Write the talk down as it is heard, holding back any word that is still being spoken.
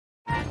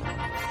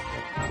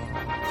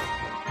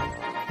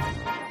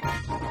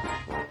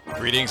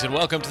Greetings and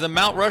welcome to the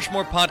Mount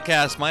Rushmore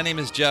podcast. My name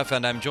is Jeff,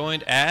 and I'm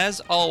joined,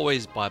 as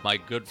always, by my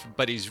good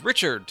buddies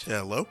Richard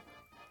Hello.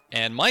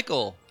 and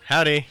Michael.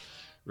 Howdy.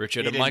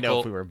 Richard You and didn't Michael. know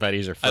if we were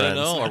buddies or friends. I don't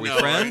know. Are we No,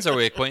 friends? Are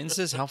we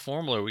acquaintances? How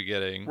formal are we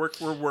getting? We're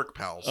work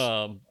pals.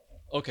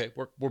 Okay,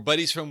 we're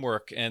buddies from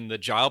work, and the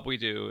job we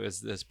do is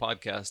this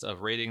podcast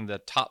of rating the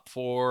top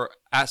 4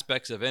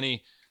 aspects of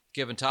any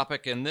given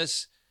topic. And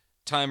this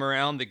time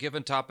around, the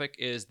given topic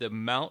is the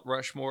Mount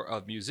Rushmore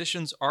of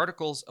musicians'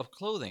 articles of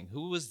clothing.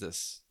 Who was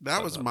this?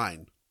 that was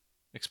mine.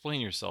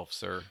 Explain yourself,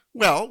 sir.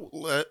 Well,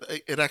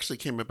 it actually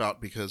came about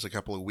because a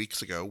couple of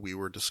weeks ago we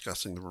were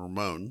discussing the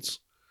Ramones,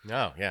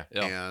 Oh, yeah.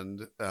 Yeah.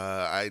 and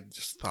I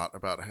just thought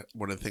about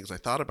one of the things I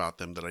thought about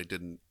them that I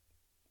didn't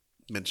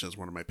mention as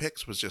one of my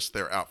picks was just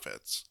their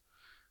outfits.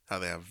 How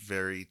they have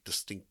very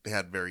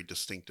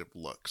distinctive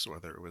looks,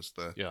 whether it was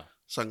the Yeah.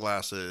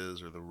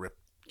 sunglasses or the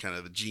kind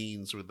of the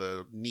jeans with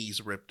the knees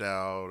ripped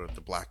out, or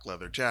the black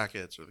leather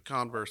jackets, or the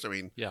Converse. I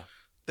mean, Yeah.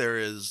 there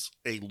is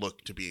a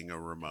look to being a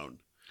Ramone.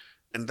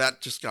 And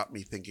that just got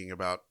me thinking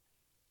about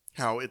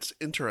how it's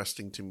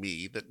interesting to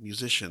me that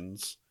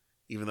musicians,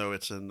 even though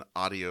it's an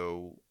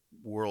audio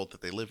world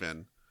that they live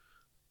in,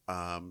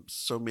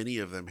 so many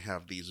of them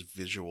have these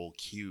visual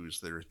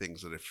cues that are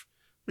things that if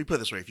we put it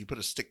this way, if you put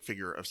a stick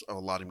figure of a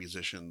lot of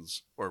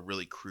musicians or a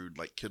really crude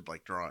like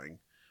kid-like drawing,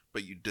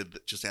 but you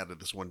just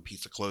added this one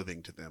piece of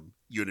clothing to them,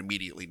 you'd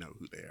immediately know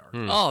who they are.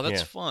 Oh,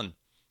 that's yeah. Hmm. fun.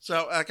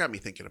 So that got me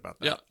thinking about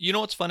that. Yeah. You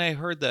know what's funny? I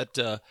heard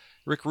that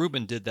Rick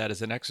Rubin did that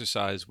as an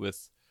exercise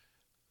with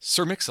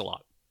Sir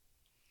Mix-a-Lot.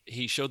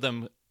 He showed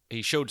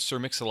Sir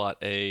Mix-a-Lot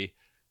a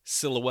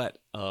silhouette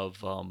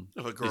of Of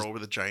a girl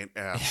with a giant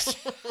ass.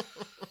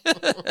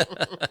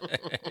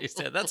 he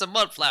said, "That's a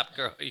mud flap,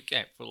 girl. You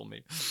can't fool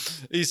me."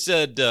 He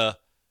said,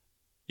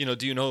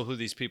 do you know who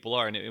these people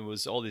are? And it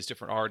was all these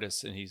different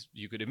artists, and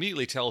you could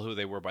immediately tell who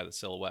they were by the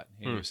silhouette.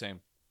 He was saying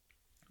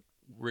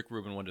Rick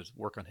Rubin wanted to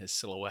work on his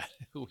silhouette,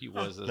 who he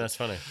was. That's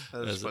funny.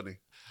 That is funny.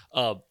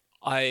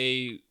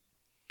 I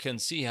can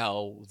see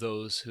how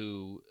those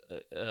who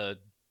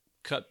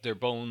cut their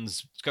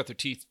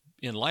teeth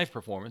in live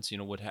performance,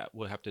 would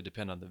have to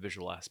depend on the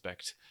visual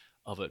aspect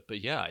of it.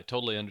 But yeah, I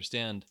totally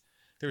understand.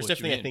 There was what you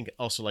definitely, I mean. think,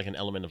 also like an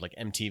element of like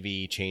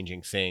MTV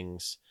changing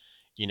things,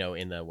 in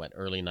the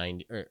early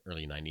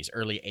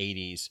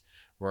 80s,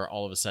 where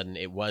all of a sudden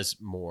it was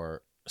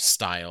more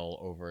style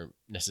over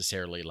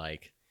necessarily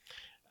like,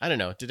 I don't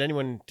know. Did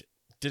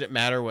it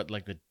matter what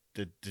like the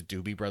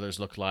Doobie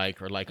Brothers looked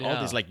like, or like all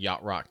these like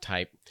yacht rock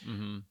type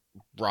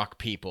rock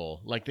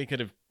people? Like they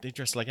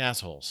dressed like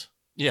assholes.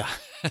 Yeah.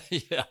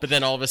 Yeah. But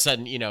then all of a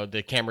sudden,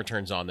 the camera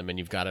turns on them and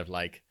you've got to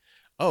like,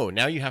 oh,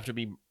 now you have to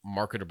be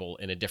marketable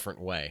in a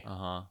different way.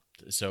 Uh-huh.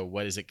 So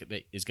what is it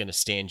that is going to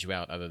stand you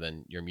out other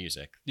than your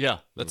music? Yeah,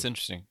 that's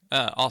interesting.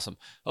 Awesome.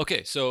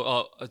 Okay,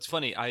 so it's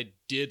funny. I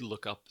did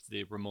look up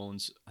the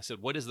Ramones. I said,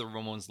 "What is the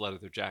Ramones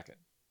leather jacket?"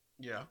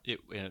 Yeah.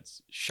 And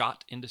it's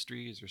Shot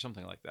Industries or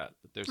something like that.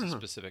 But there's a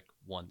specific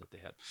one that they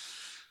had.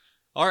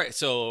 All right,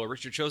 so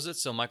Richard chose it.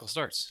 So Michael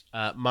starts.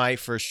 My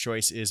first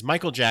choice is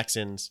Michael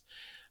Jackson's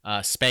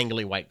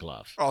spangly white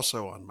glove.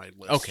 Also on my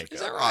list. Okay.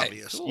 Is that right?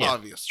 Obvious. Cool.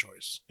 Obvious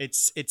choice.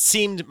 It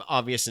seemed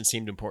obvious and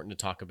seemed important to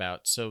talk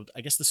about. So I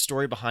guess the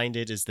story behind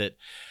it is that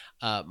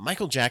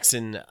Michael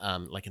Jackson,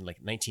 like in like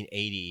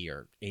 1980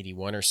 or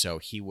 81 or so,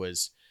 he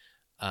was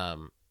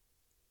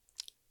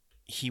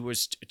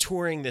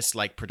touring this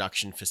like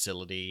production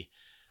facility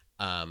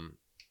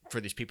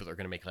for these people that are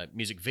going to make a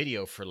music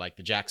video for like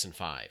the Jackson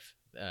 5.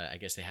 I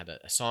guess they had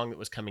a song that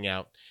was coming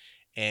out,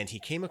 and he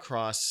came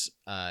across.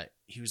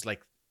 He was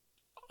like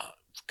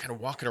kind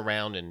of walking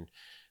around and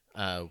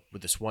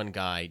with this one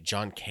guy,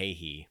 John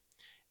Cahey,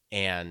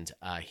 and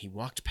he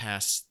walked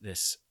past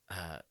this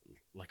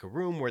like a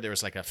room where there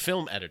was like a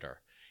film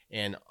editor,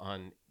 and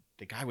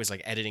the guy was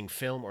like editing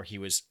film, or he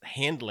was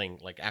handling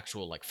like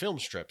actual like film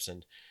strips,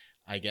 and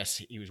I guess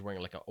he was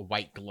wearing like a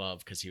white glove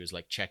because he was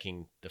like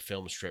checking the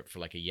film strip for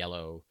like a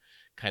yellow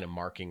kind of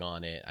marking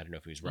on it. I don't know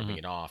if he was rubbing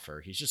it off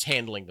or he's just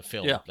handling the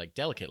film like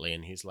delicately,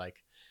 and he's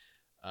like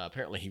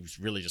apparently he was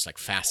really just like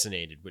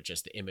fascinated with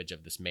just the image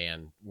of this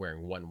man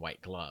wearing one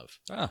white glove.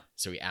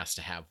 So he asked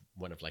to have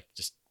one of like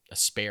just a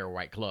spare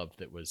white glove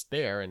that was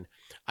there, and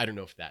I don't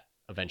know if that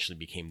eventually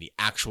became the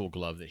actual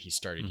glove that he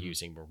started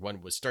using, where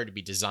one was started to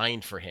be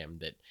designed for him,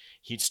 that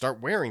he'd start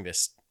wearing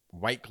this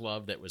white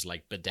glove that was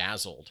like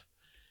bedazzled,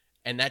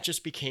 and that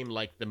just became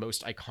like the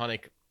most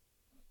iconic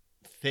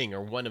thing,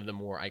 or one of the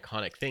more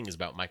iconic things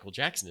about Michael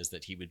Jackson, is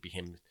that he would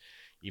become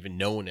even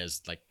known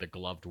as like the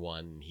gloved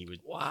one. He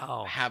would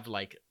have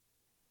like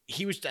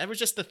that was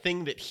just the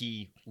thing that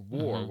he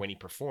wore when he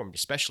performed,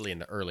 especially in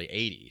the early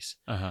 80s.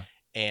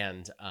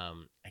 And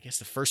I guess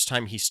the first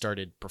time he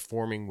started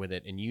performing with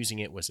it and using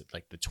it was at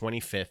like the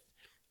 25th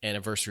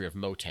anniversary of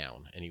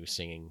Motown, and he was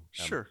singing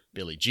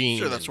Billie Jean.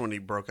 Sure, that's when he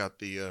broke out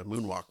the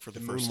moonwalk for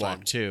the first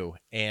time too.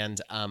 And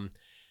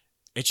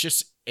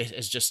it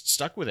has just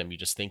stuck with him. You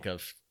just think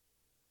of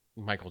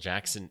Michael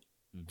Jackson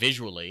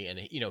visually, and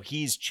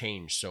he's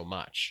changed so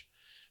much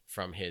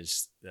from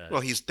his.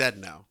 Well, he's dead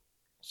now,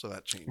 so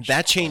that changed.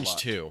 That changed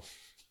too.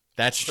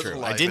 That's Was true.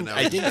 alive I didn't. and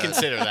I out. didn't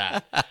consider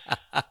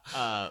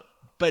that.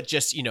 But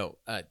just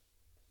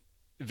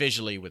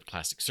visually with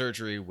plastic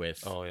surgery,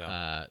 with Oh,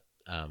 yeah.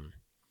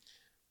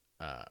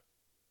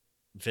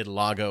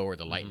 vitiligo or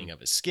the lightening of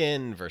his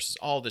skin versus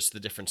all this, the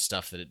different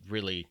stuff that it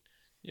really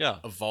Yeah.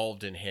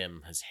 evolved in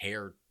him, his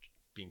hair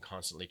being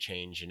constantly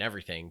changed and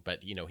everything.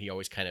 But he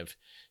always kind of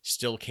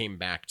still came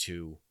back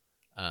to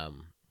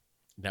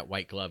that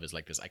white glove is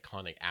like this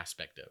iconic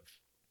aspect of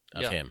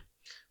Yeah. him.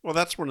 Well,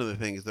 that's one of the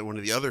things that one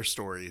of the other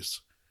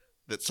stories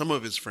that some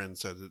of his friends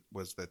said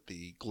was that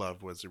the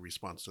glove was a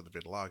response to the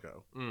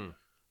vitiligo.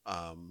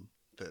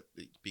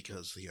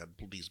 Because he had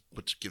these,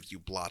 which gives you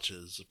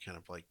blotches of kind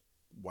of like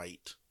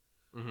white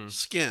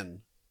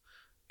skin,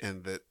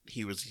 and that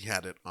he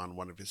had it on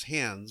one of his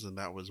hands, and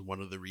that was one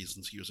of the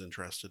reasons he was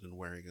interested in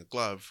wearing a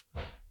glove.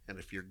 And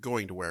if you're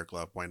going to wear a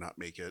glove, why not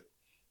make it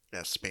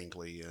as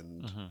spangly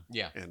and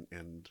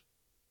and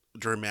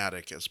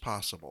dramatic as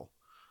possible?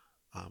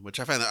 Which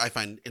I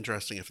find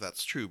interesting if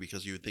that's true,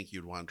 because you would think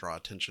you'd want to draw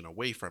attention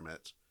away from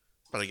it.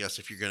 But I guess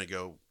if you're going to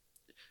go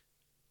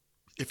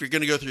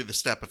through the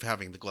step of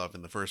having the glove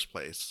in the first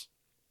place,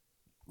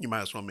 you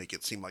might as well make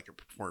it seem like a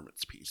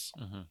performance piece.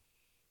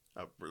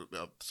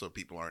 So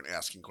people aren't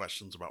asking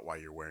questions about why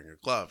you're wearing a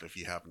glove. If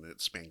you have it,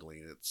 it's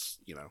spangly and it's,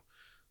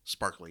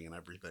 sparkly and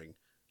everything.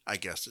 I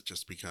guess it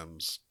just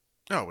becomes,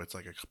 it's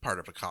like a part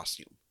of a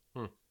costume.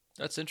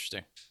 That's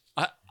interesting.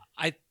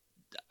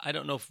 I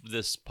don't know if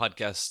this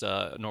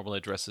podcast normally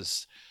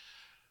addresses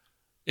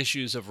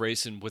issues of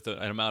race and with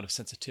an amount of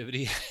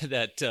sensitivity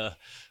that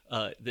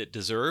that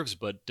deserves,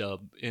 but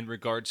in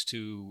regards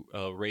to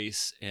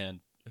race and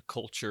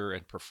culture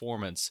and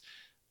performance,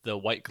 the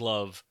white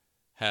glove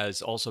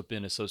has also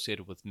been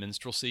associated with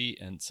minstrelsy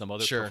and some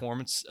other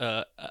performance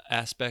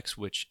aspects,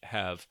 which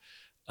have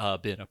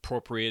been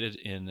appropriated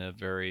in a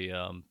very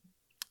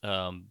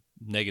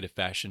negative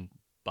fashion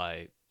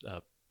by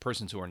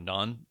persons who are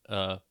non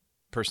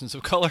persons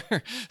of color.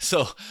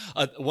 So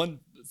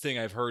one thing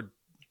I've heard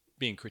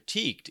being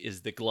critiqued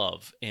is the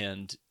glove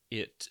and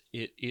it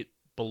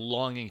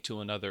belonging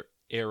to another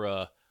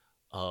era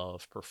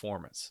of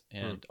performance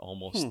and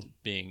almost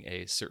being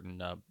a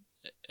certain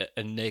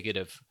a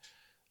negative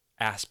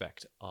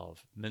aspect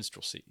of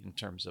minstrelsy in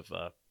terms of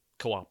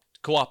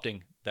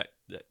co-opting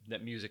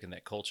that music and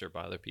that culture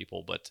by other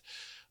people, but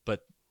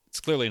it's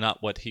clearly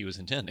not what he was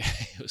intending.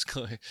 It was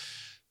clearly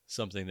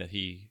something that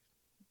he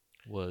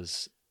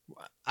was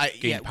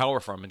gained power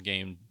from and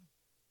gained.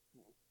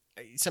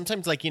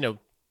 Sometimes,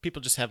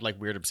 people just have like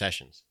weird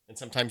obsessions, and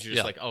sometimes you're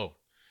just like, oh,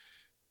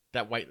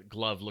 that white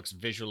glove looks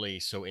visually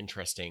so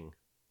interesting.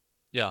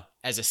 Yeah,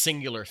 as a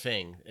singular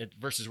thing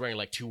versus wearing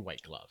like two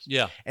white gloves.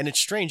 Yeah, and it's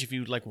strange if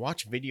you like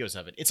watch videos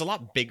of it. It's a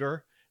lot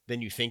bigger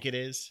than you think it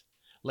is.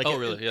 Like,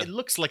 really? It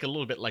looks like a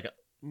little bit like it's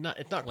not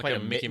like quite a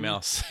Mickey mitten.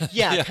 Mouse.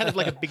 Yeah, kind of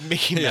like a big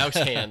Mickey Mouse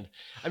hand.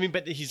 I mean,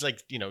 but he's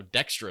like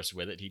dexterous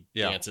with it. He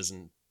dances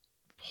and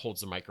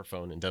holds the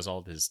microphone and does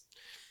all his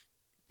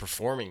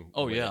performing.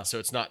 Oh with yeah. it. So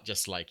it's not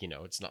just like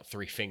it's not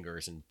three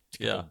fingers and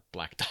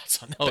black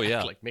dots on the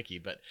back like Mickey,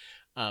 but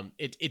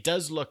it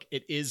does look.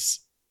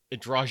 It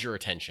draws your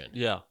attention.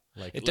 Yeah.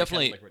 It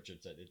definitely, like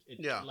Richard said.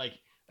 Like,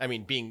 I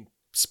mean, being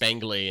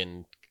spangly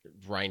and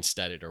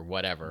rhine-studded or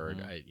whatever,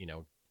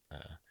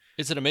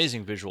 it's an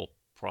amazing visual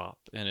prop,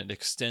 and it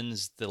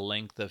extends the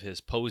length of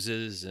his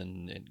poses,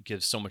 and it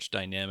gives so much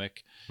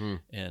dynamic.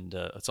 And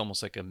it's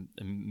almost like a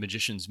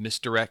magician's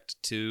misdirect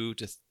to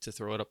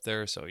throw it up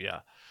there. So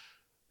yeah,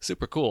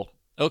 super cool.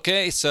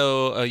 Okay,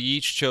 so you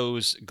each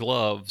chose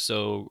glove.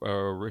 So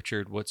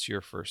Richard, what's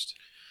your first?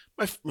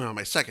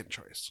 My second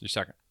choice. Your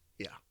second.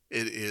 Yeah.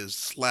 It is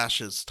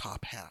Slash's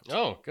top hat.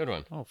 Oh, good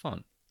one. Oh,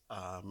 fun.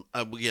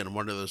 Again,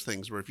 one of those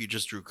things where if you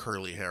just drew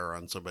curly hair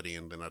on somebody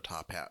and then a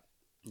top hat,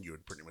 you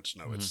would pretty much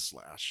know it's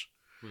Slash.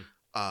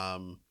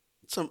 A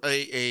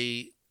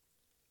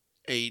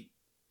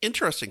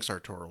interesting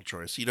sartorial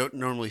choice. You don't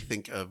normally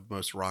think of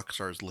most rock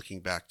stars looking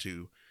back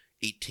to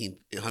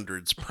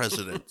 1800s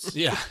presidents.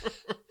 Yeah.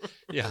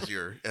 as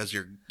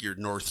your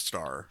North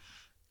Star.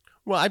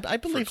 Well, I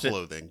believe for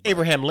clothing, that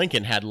Abraham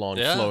Lincoln had long,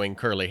 flowing,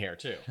 curly hair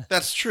too.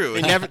 That's true.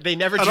 They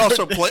never and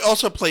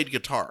also played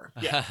guitar.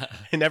 Yeah,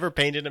 they never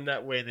painted him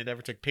that way. They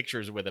never took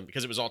pictures with him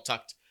because it was all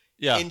tucked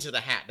into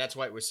the hat. That's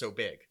why it was so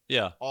big.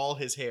 Yeah, all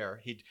his hair,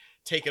 he'd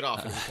take it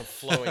off and it would come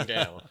flowing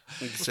down.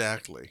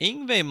 Exactly.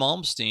 Yngwie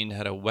Malmsteen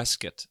had a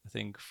waistcoat, I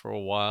think, for a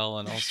while,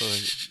 and also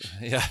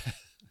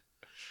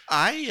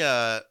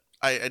I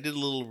did a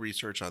little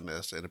research on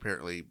this, and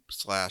apparently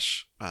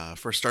Slash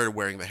first started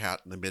wearing the hat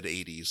in the mid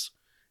 '80s.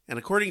 And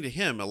according to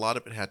him, a lot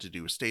of it had to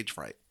do with stage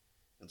fright,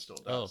 and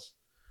still does.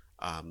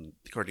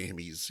 According to him,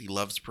 he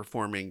loves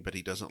performing, but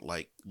he doesn't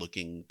like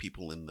looking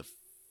people in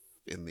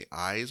the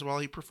eyes while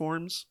he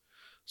performs.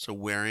 So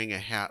wearing a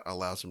hat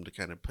allows him to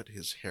kind of put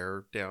his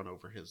hair down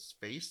over his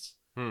face.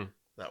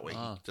 That way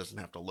he doesn't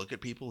have to look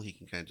at people. He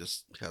can kind of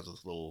just has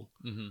this little,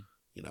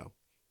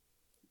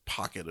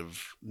 pocket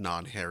of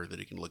non-hair that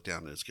he can look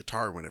down at his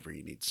guitar whenever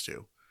he needs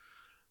to.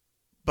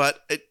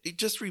 But it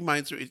just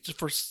reminds me,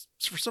 for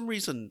some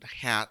reason,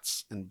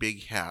 hats and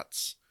big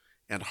hats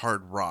and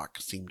hard rock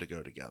seem to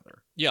go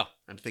together. Yeah.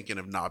 I'm thinking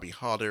of Nobby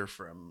Hodder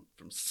from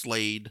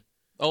Slade.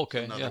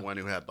 Okay. Another Yeah. one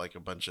who had like a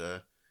bunch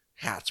of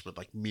hats with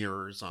like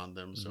mirrors on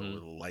them, so Mhm.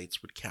 the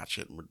lights would catch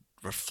it and would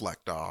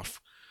reflect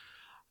off.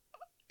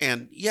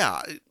 And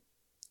yeah,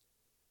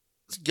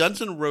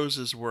 Guns N'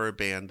 Roses were a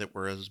band that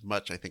were as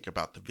much, I think,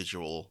 about the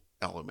visual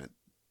element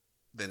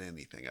than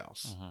anything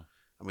else. Mhm.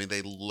 I mean,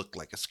 they look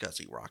like a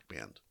scuzzy rock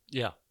band.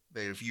 Yeah.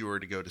 If you were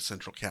to go to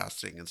Central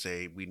Casting and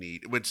say we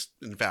need, which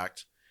in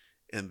fact,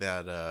 in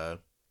that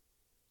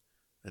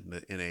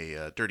in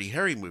a Dirty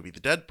Harry movie, the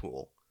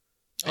Deadpool,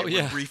 they Oh, were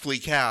yeah. briefly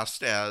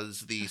cast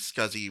as the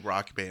scuzzy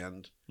rock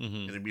band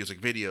Mhm. in a music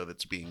video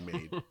that's being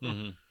made.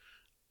 Mhm.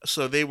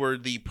 So they were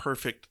the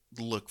perfect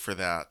look for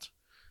that.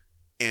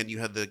 And you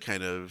had the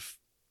kind of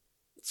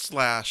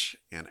Slash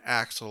and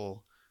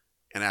Axl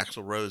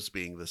Rose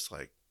being this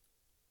like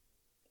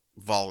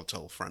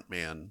volatile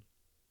frontman,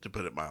 to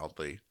put it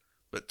mildly,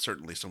 but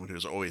certainly someone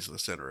who's always the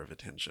center of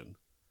attention.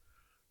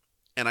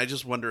 And I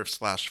just wonder if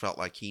Slash felt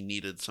like he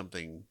needed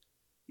something,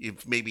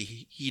 if maybe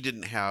he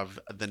didn't have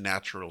the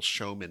natural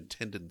showman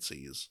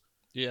tendencies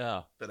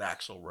Yeah. that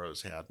Axl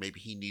Rose had. Maybe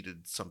he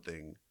needed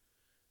something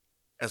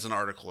as an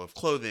article of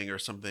clothing or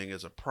something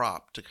as a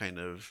prop to kind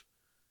of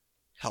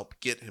help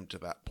get him to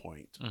that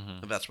point.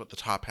 Mhm. And that's what the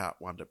top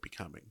hat wound up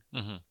becoming.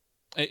 Mm-hmm.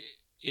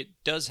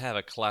 It does have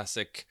a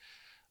classic,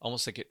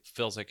 almost like it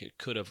feels like it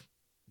could have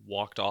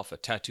walked off a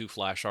tattoo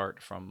flash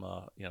art from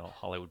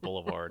Hollywood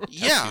Boulevard.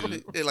 Yeah,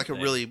 tattoo like a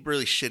thing. really,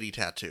 really shitty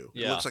tattoo.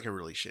 It Yeah. looks like a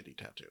really shitty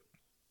tattoo.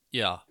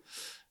 Yeah,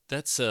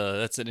 that's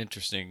an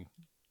interesting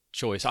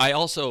choice. I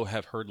also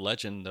have heard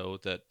legend though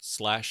that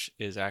Slash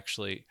is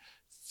actually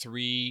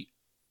 3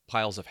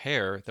 piles of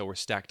hair that were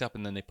stacked up,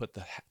 and then they put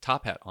the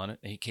top hat on it,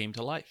 and he came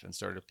to life and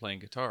started playing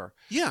guitar.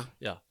 Yeah.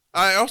 Yeah.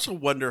 I also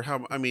wonder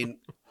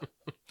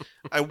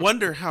I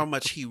wonder how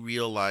much he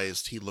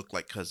realized he looked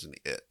like Cousin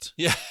It.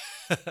 Yeah.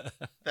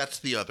 That's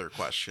the other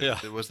question.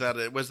 Yeah. Was that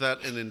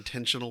an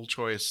intentional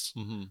choice,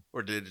 Mm-hmm.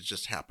 or did it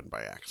just happen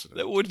by accident?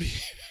 That would be.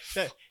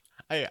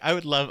 I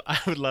would love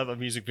a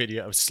music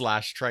video of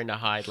Slash trying to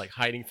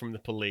hiding from the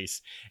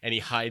police, and he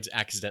hides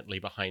accidentally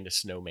behind a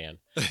snowman.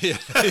 Yeah.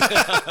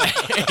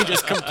 He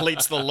just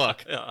completes the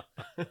look. Yeah.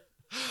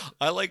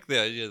 I like the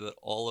idea that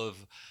all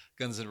of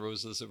Guns N'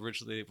 Roses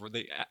originally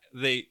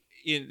they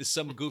in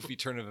some goofy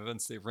turn of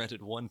events they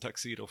rented one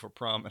tuxedo for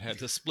prom and had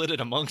to split it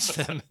amongst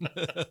them.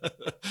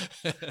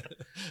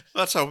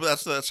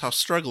 That's how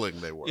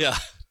struggling they were. Yeah,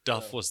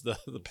 Duff was the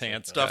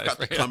pants. Duff guy. got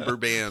the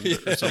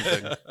cummerband or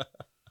something.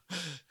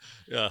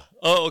 Yeah.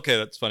 Oh, okay,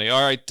 that's funny.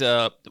 All right.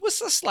 Was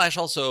Slash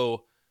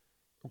also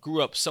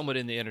grew up somewhat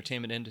in the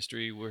entertainment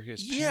industry where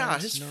his Yeah,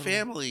 parents his know-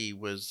 family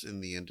was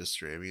in the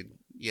industry. I mean,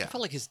 yeah. I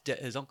felt like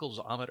his uncle's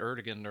Ahmet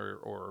Erdogan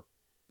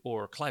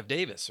or Clive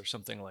Davis or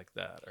something like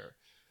that. Or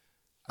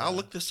I'll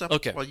look this up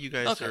okay. while you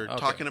guys Okay, are okay.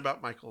 talking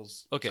about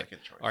Michael's Okay. second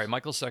choice. All right,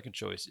 Michael's second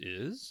choice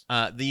is.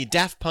 The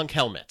Daft Punk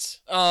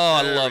helmets. Oh,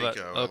 I There love we it.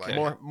 go. I Okay.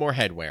 like More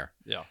headwear.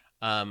 Yeah.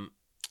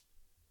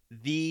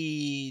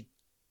 The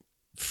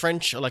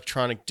French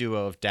electronic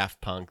duo of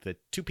Daft Punk, the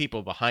 2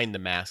 people behind the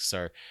masks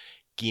are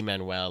Guy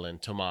Manuel and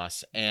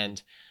Thomas.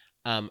 And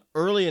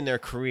early in their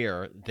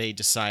career, they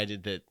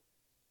decided that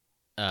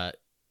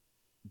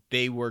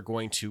they were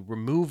going to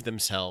remove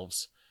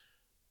themselves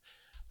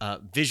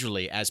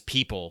visually as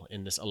people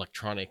in this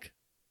electronic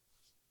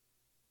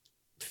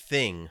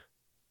thing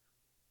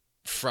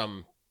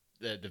from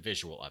the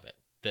visual of it.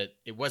 That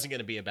it wasn't going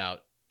to be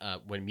about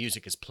when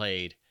music is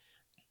played,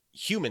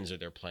 humans are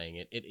there playing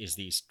it. It is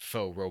these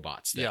faux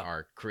robots that Yeah.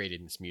 are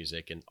creating this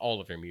music, and all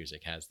of their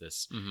music has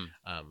this,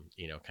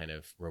 Mm-hmm. kind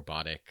of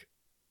robotic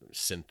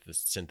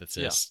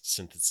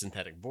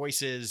synthetic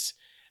voices,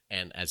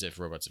 and as if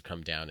robots have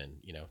come down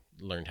and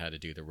learned how to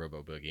do the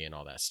robo boogie and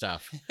all that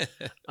stuff.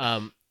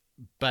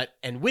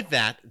 And with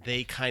that,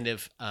 they kind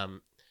of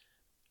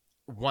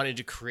wanted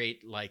to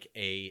create like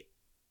a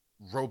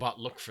robot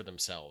look for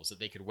themselves that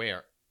they could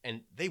wear,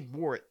 and they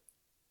wore it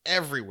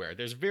everywhere.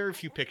 There's very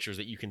few pictures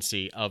that you can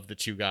see of the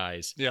 2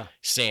 guys Yeah.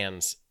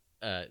 sans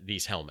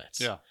these helmets.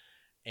 Yeah.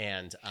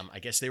 And I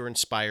guess they were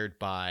inspired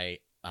by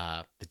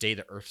The Day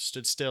the Earth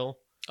Stood Still.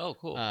 Oh,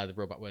 cool. The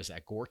robot was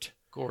that Gort.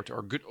 Gort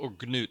or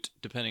Gnut,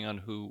 depending on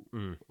who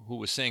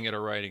was saying it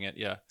or writing it.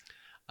 Yeah.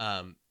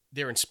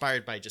 They're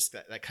inspired by just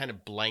that kind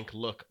of blank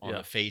look on Yeah.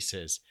 the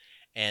faces,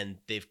 and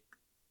they've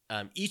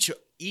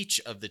each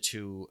of the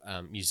 2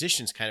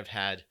 musicians kind of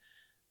had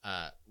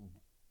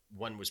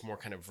one was more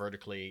kind of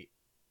vertically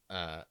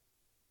kind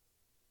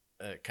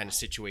of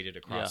situated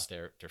across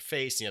their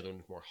face, the other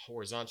one more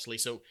horizontally.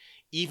 So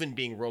even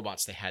being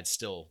robots, they had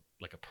still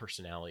like a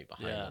personality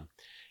behind them.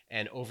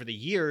 And over the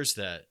years,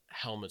 the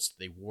helmets that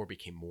they wore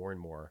became more and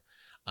more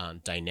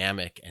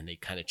dynamic, and they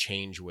kind of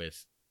change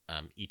with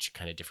each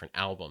kind of different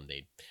album.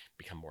 They'd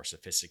become more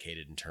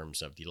sophisticated in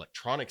terms of the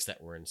electronics that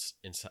were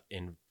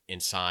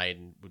inside,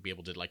 and would be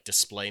able to like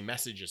display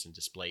messages and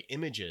display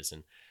images.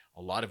 And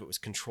a lot of it was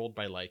controlled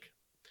by like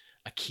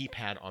a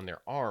keypad on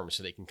their arm,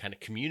 so they can kind of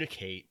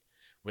communicate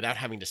without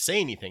having to say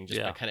anything, just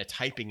by kind of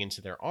typing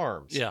into their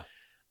arms. Yeah.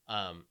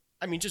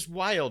 I mean, just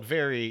wild,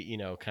 very,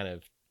 kind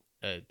of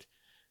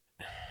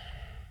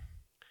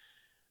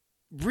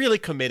really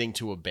committing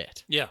to a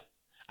bit. Yeah.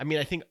 I mean,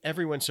 I think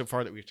everyone so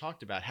far that we've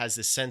talked about has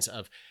this sense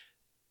of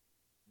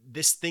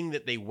this thing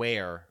that they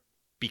wear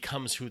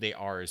becomes who they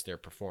are as their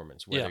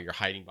performance, whether you're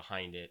hiding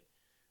behind it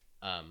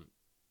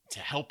to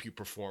help you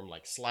perform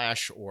like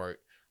Slash, or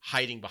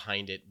hiding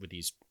behind it with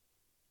these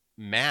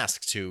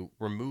masks to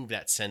remove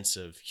that sense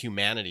of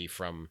humanity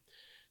from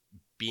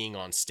being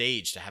on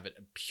stage, to have it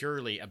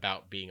purely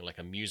about being like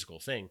a musical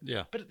thing.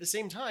 Yeah. But at the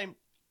same time,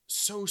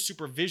 so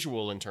super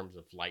visual in terms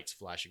of lights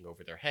flashing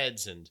over their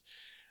heads, and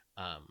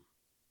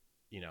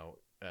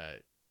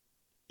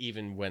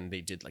even when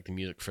they did like the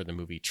music for the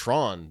movie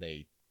Tron,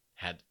 they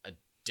had a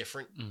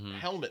different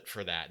helmet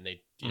for that, and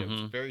they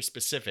very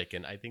specific.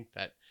 And I think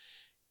that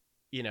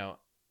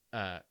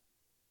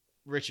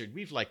Richard,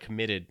 we've like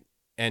committed,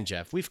 and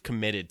Jeff, we've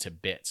committed to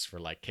bits for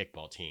like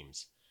kickball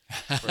teams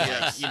for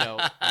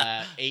like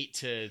 8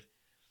 to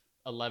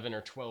 11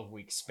 or 12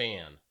 week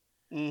span.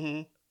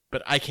 Mm-hmm.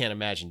 But I can't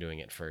imagine doing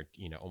it for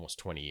almost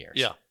 20 years.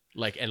 Yeah.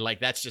 Like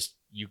that's just,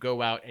 you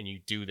go out and you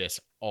do this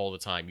all the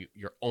time.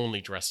 You're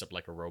only dressed up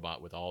like a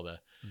robot with all the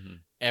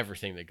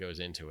everything that goes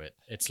into it.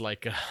 It's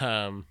like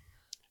I'm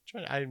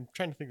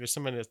trying to think. There's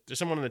someone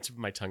on the tip of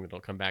my tongue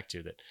that'll come back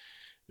to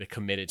that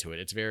committed to it.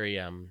 It's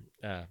very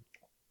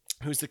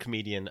who's the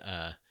comedian?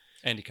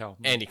 Andy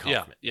Kaufman. Andy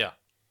Kaufman.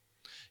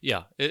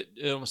 Yeah. It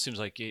almost seems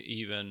like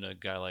even a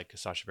guy like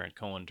Sacha Baron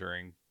Cohen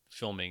during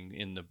filming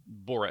in the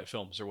Borat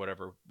films or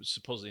whatever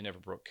supposedly never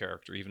broke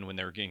character, even when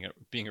they were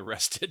being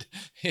arrested.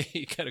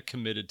 He kind of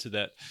committed to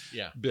that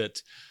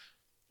bit.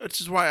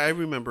 Which is why I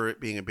remember it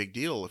being a big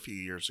deal a few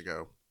years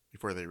ago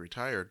before they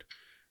retired,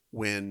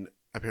 when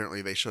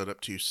apparently they showed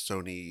up to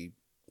Sony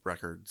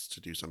Records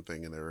to do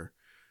something, and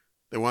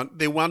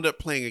they wound up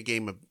playing a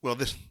game of, well,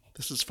 this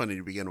is funny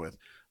to begin with,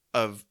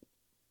 of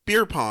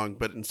beer pong,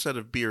 but instead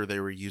of beer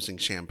they were using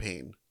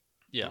champagne.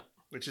 Yeah.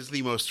 Which is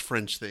the most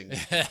French thing you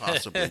can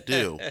possibly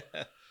do.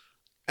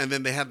 And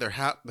then they had their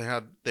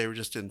they were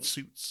just in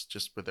suits,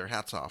 just with their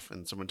hats off,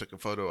 and someone took a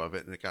photo of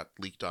it and it got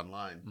leaked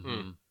online.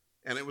 Mm-hmm.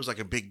 And it was like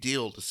a big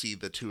deal to see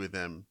the two of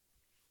them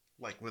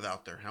like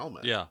without their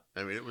helmet. Yeah.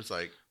 I mean, it was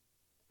like,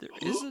 there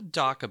is a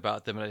doc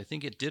about them, and I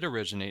think it did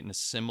originate in a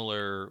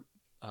similar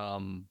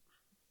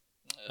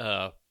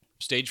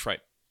stage fright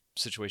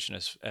situation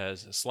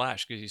as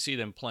Slash, because you see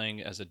them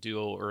playing as a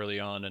duo early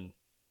on, and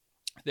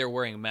they're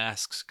wearing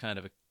masks, kind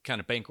of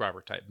bank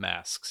robber type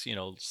masks,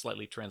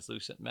 slightly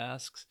translucent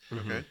masks.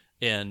 okay.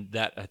 And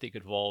that, I think,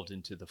 evolved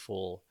into the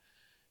full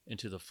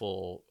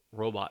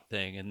robot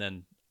thing. And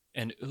then,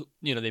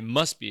 they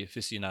must be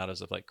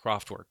aficionados of like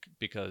Kraftwerk,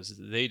 because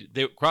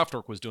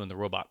Kraftwerk was doing the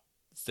robot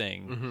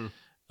thing. Mm-hmm.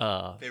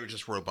 They were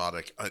just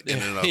robotic in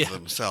and of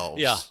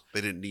themselves. Yeah.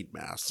 They didn't need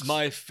masks.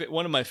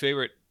 One of my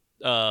favorite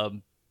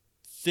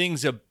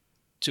things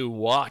to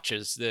watch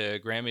is the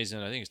Grammys,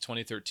 and I think it's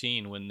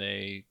 2013 when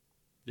they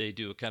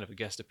do a kind of a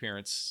guest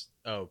appearance.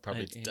 Oh,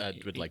 probably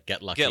with like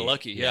Get Lucky. Get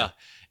Lucky, yeah.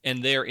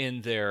 And they're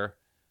in their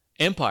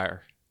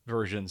Empire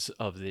versions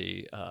of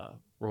the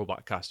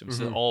robot costumes.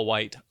 Mm-hmm. So all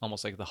white,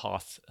 almost like the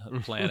Hoth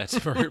planet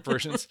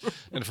versions.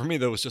 And for me,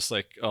 that was just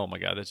like, oh my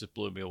God, that just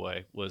blew me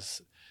away,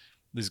 was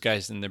these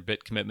guys in their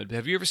bit commitment.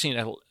 Have you ever seen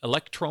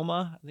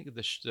Electroma? I think of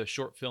the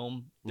short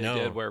film they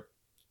did, where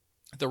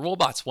the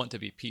robots want to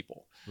be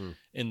people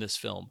in this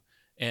film.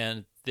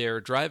 And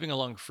they're driving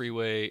along a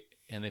freeway,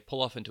 and they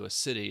pull off into a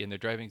city, and they're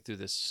driving through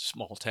this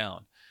small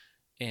town.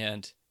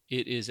 And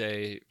it is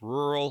a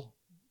rural,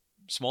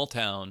 small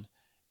town,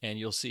 and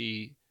you'll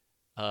see,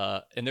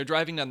 and they're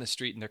driving down the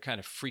street, and they're kind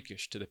of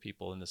freakish to the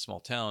people in the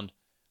small town.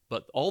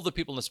 But all the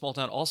people in the small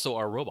town also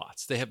are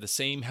robots. They have the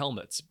same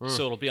helmets.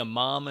 So it'll be a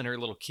mom and her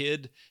little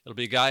kid. It'll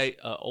be a guy,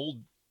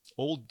 old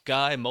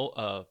guy,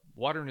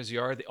 watering his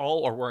yard. They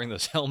all are wearing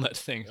those helmet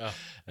things.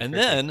 And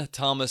then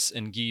Thomas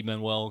and Guy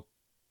Manuel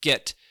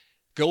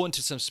go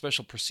into some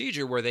special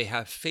procedure where they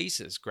have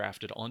faces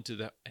grafted onto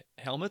the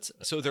helmets.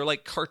 So they're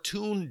like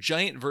cartoon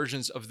giant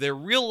versions of their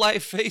real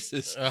life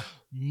faces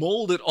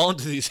molded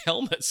onto these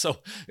helmets. So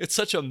it's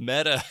such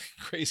a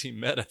crazy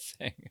meta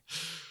thing.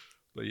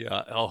 But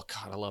yeah, oh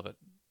God, I love it.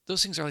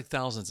 Those things are like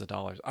thousands of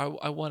dollars.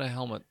 I want a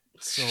helmet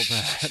so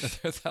bad.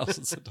 They're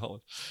thousands of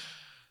dollars.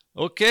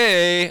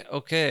 Okay.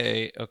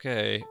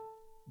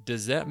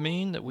 Does that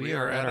mean that we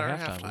are at our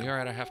halftime? We are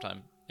at our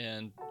halftime.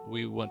 And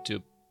we want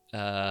to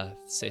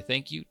say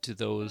thank you to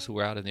those who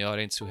are out in the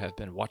audience who have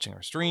been watching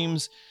our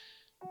streams.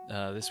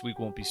 This week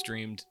won't be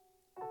streamed.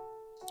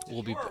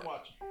 We'll be back.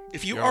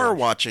 If you are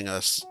watching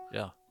us,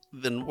 yeah,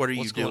 then what are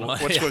you doing? Going on?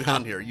 What's going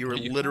on here? You were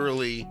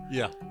literally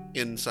yeah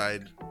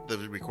inside the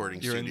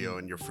recording studio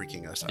and you're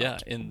freaking us out. Yeah,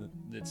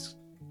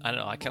 I don't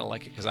know. I kind of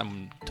like it because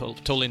I'm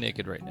totally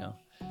naked right now.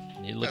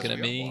 And you're looking at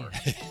me,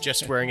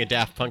 just wearing a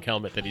Daft Punk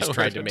helmet that he's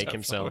tried to make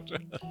himself.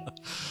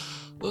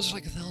 Those are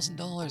like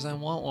 $1,000. I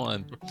want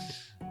one.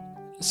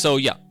 So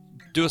yeah,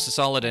 do us a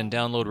solid and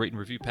download, rate, and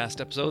review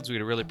past episodes.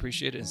 We'd really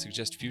appreciate it, and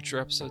suggest future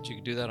episodes. You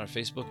can do that on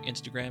Facebook,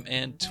 Instagram,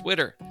 and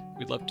Twitter.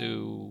 We'd love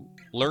to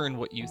learn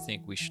what you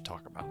think we should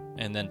talk about.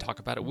 And then talk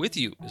about it with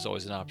you is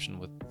always an option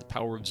with the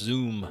power of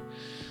Zoom.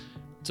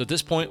 So at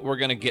this point, we're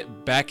going to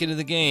get back into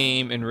the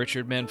game, and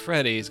Richard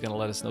Manfredi is going to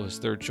let us know his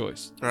third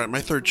choice. All right, my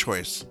third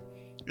choice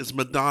is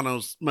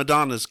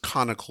Madonna's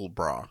conical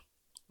bra.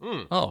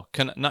 Oh,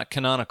 not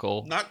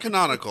canonical. Not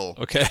canonical,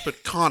 Okay.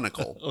 but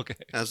conical, Okay.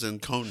 as in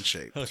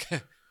cone-shaped. Okay.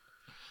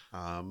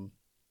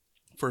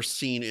 First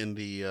seen in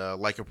the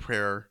Like a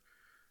Prayer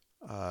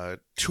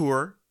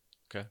tour.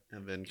 Okay.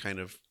 And then kind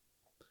of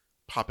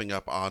popping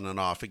up on and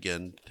off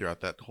again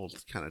throughout that whole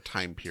kind of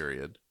time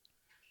period.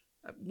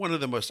 One of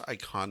the most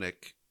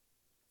iconic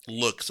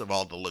looks of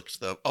all the looks,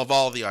 of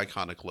all the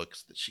iconic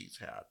looks that she's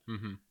had.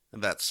 Mm-hmm.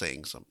 And that's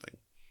saying something.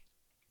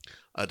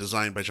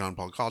 Designed by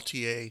Jean-Paul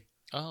Gaultier.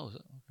 Oh,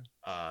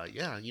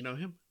 Yeah, you know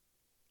him?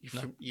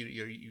 No.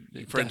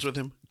 You friends with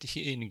him?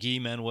 he and Guy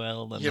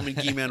Manuel. Him and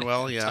Guy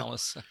Manuel, yeah.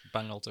 Thomas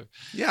Bangalter.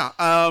 Yeah.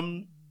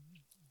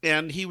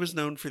 And he was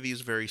known for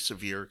these very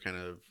severe kind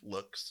of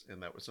looks,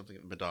 and that was something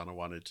that Madonna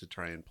wanted to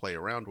try and play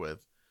around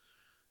with.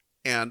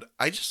 And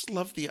I just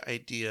love the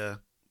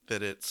idea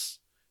that it's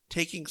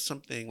taking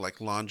something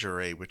like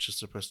lingerie, which is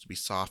supposed to be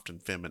soft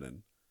and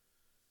feminine,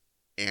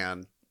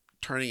 and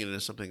turning it into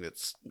something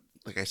that's,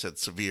 like I said,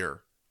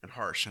 severe and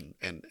harsh and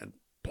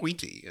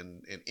pointy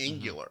and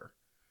angular.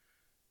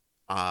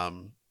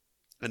 And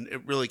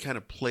it really kind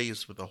of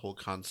plays with the whole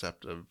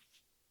concept of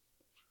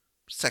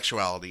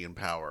sexuality and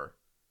power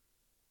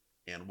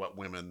and what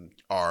women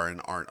are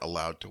and aren't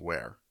allowed to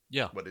wear.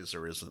 Yeah. What is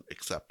or isn't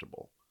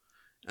acceptable.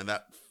 And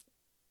that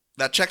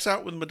checks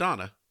out with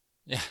Madonna.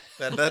 Yeah.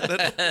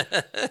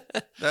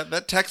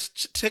 That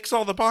text ticks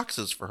all the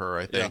boxes for her,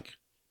 I think.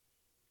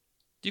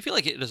 Do you feel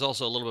like it is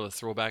also a little bit of a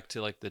throwback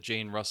to like the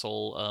Jane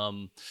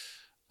Russell,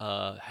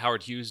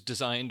 Howard Hughes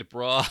designed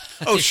bra?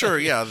 Oh, sure.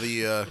 Yeah.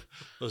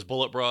 Those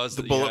bullet bras.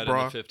 The that bullet you had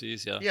bra. in the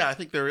 50s. Yeah. Yeah.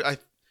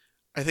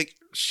 I think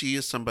she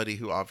is somebody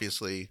who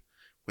obviously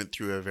went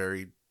through a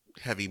very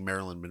heavy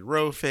Marilyn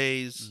Monroe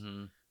phase.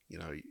 Mm-hmm. You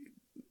know,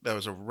 that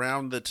was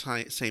around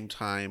the same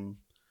time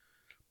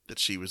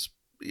that it was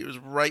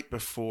right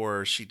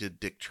before she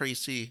did Dick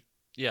Tracy.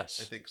 Yes.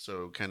 I think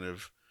so. Kind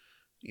of,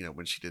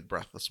 when she did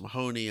Breathless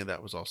Mahoney, and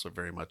that was also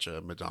very much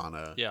a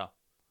Madonna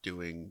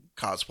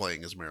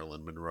cosplaying as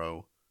Marilyn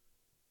Monroe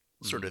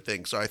sort of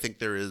thing. So I think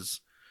there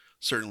is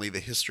certainly the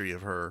history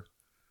of her,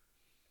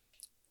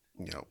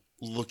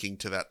 looking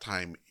to that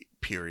time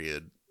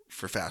period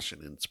for fashion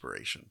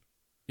inspiration.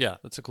 Yeah,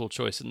 that's a cool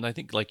choice. And I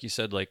think, like you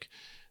said, like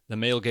the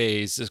male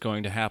gaze is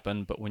going to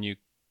happen, but when you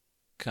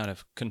kind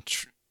of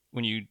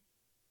when you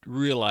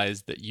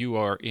realize that you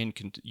are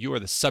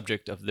the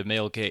subject of the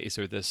male gaze,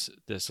 or this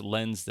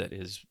lens that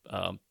is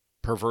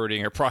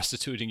perverting or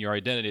prostituting your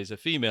identity as a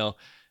female,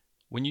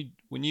 when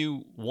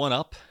you one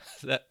up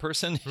that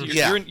person,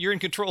 you're in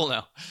control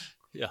now.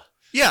 Yeah.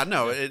 Yeah.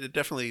 No, it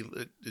definitely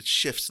it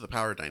shifts the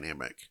power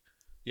dynamic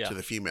to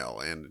the female,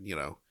 and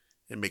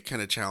it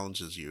kind of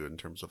challenges you in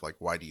terms of like,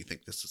 why do you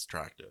think this is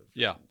attractive?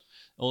 Yeah.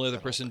 Only other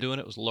person doing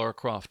it was Lara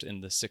Croft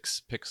in the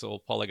 6-pixel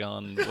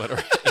polygon,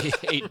 whatever,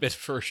 8-bit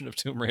version of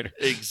Tomb Raider.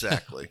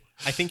 Exactly.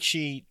 I think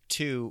she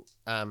too,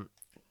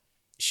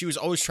 she was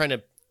always trying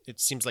to, it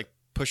seems like,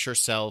 push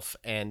herself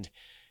and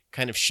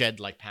kind of shed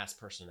like past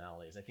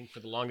personalities. I think for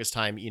the longest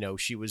time,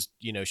 she was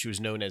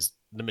known as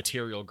the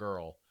material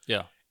girl.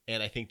 Yeah.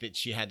 And I think that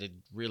she had to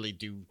really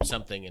do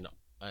something and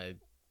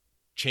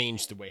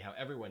change the way how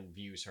everyone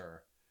views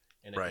her.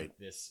 And I think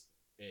this,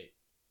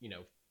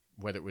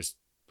 whether it was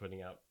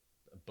putting out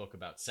a book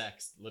about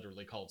sex,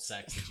 literally called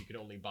Sex, that you could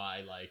only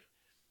buy like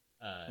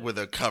with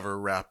a cover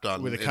wrapped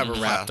on it,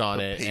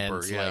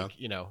 paper, and like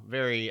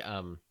very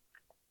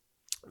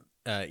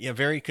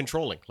very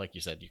controlling, like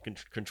you said,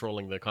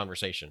 controlling the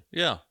conversation.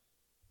 Yeah.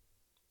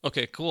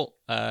 Okay, cool.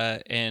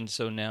 And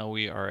so now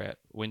we are at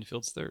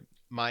Winfield's third.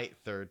 My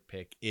third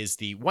pick is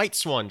the white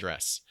swan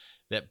dress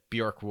that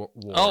Björk wore.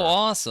 Oh,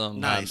 awesome.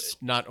 Nice.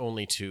 Not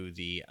only to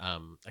the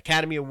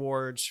Academy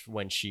Awards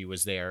when she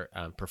was there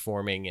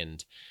performing,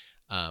 and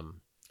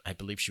I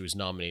believe she was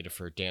nominated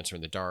for Dancer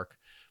in the Dark,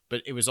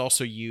 but it was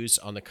also used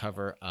on the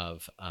cover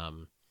of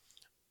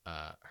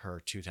her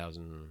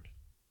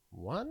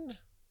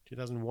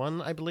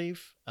 2001, I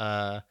believe,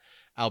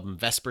 album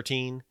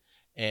Vespertine,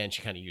 and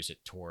she kind of used it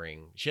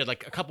touring. She had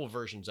like a couple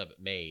versions of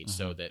it made,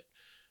 so that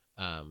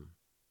I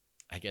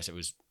guess it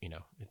was,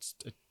 it's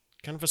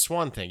kind of a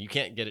swan thing. You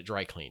can't get it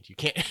dry cleaned. You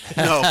can't.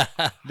 No.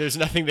 There's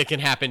nothing that can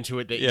happen to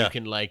it that you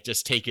can like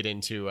just take it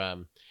into,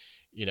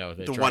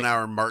 the 1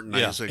 hour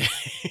martinizing.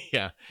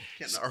 Yeah.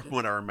 Can't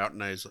 1 hour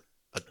martinize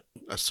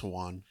a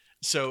swan.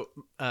 So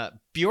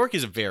Björk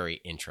is a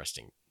very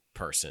interesting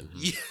person.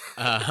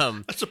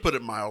 Yeah. To put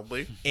it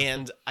mildly.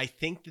 And I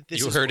think that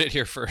you heard it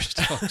here first.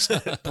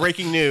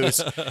 Breaking news.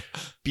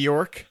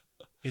 Björk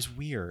is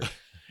weird.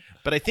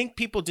 But I think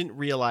people didn't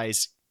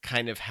realize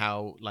kind of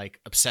how like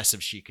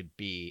obsessive she could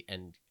be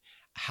and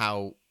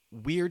how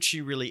weird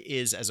she really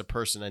is as a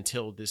person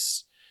until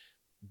this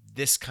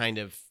kind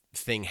of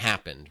thing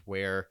happened,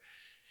 where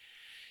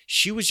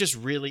she was just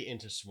really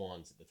into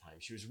swans at the time.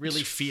 She was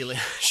really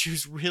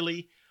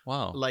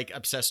Wow. like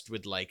obsessed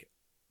with like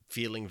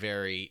feeling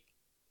very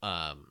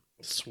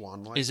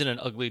Swan-like. Is it an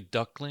ugly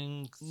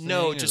duckling thing?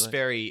 no, or just like-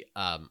 very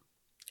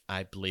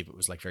I believe it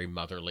was like very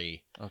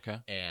motherly Okay.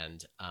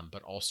 and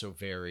but also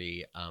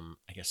very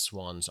I guess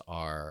swans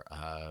are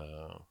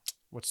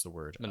what's the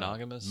word?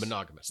 Monogamous?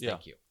 Monogamous, Yeah.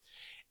 thank you.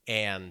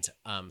 And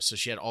so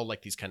she had all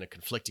like these kind of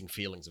conflicting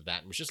feelings of that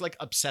and was just like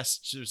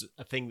obsessed. It was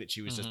a thing that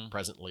she was just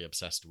presently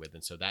obsessed with.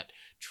 And so that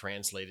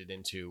translated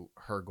into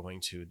her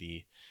going to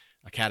the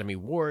Academy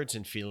Awards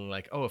and feeling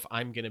like, oh,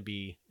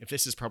 if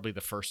this is probably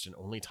the first and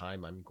only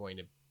time I'm going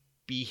to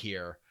be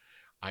here,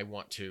 I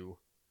want to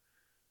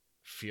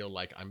feel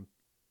like I'm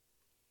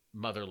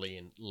motherly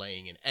and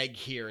laying an egg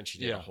here. And she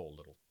did a whole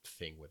little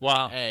thing with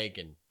Wow. an egg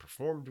and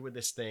performed with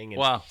this thing. And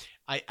Wow.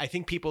 I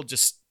think people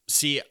just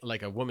see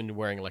like a woman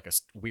wearing like a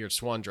weird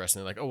swan dress and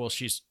they're like, oh, well,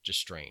 she's just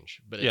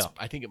strange. But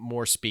I think it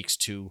more speaks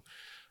to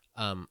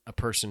a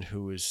person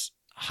who is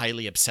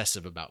highly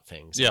obsessive about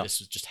things. Yeah. And this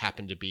just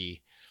happened to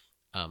be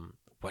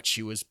what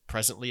she was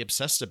presently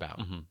obsessed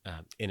about.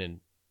 In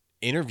an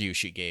interview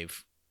she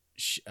gave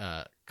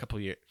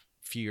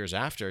few years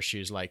after, she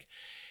was like,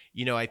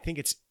 I think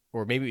it's,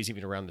 or maybe it was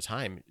even around the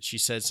time, she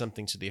said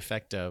something to the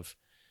effect of,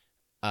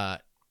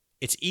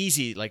 it's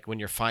easy, like when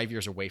you're 5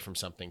 years away from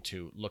something,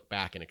 to look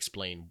back and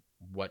explain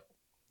what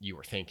you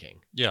were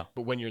thinking. Yeah.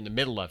 But when you're in the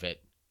middle of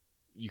it,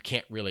 you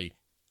can't really,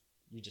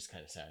 you just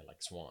kind of say, I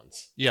like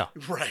swans. Yeah.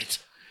 Right.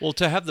 Well,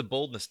 to have the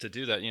boldness to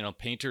do that,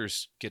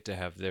 painters get to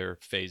have their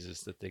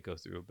phases that they go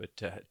through, but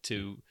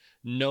to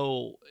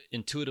know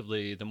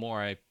intuitively, the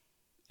more I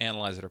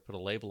analyze it or put a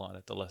label on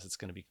it, the less it's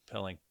going to be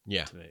compelling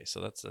to me.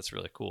 So that's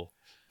really cool.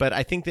 But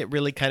I think that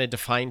really kind of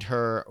defined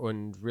her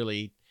and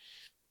really,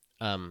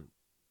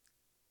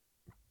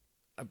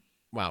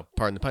 wow,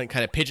 pardon the pun,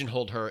 kind of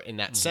pigeonholed her in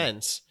that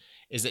sense,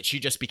 is that she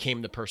just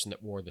became the person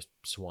that wore the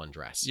swan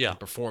dress. Yeah. And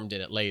performed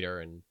in it later,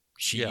 and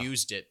she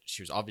used it.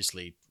 She was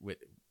obviously, with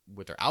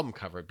her album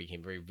cover, it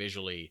became very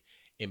visually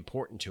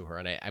important to her.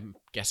 And I'm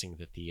guessing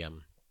that the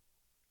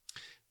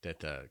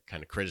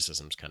kind of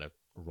criticisms kind of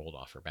rolled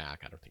off her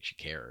back. I don't think she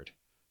cared.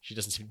 She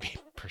doesn't seem to be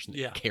a person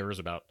that cares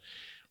about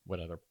what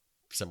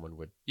someone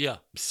would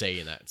say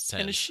in that sense.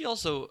 And is she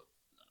also,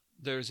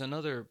 there's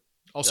another...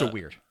 Also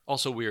weird.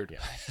 Also weird.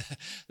 Yeah.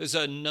 There's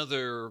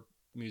another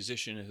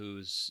musician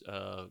whose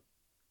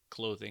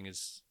clothing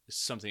is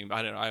something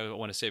I don't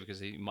want to say because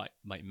he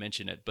might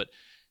mention it, but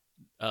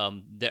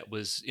that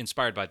was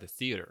inspired by the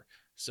theater.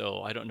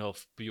 So I don't know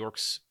if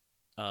Bjork's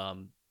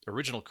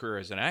original career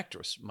as an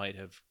actress might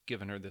have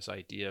given her this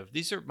idea of,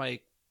 these are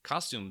my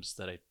costumes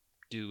that I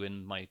do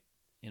in my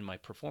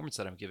performance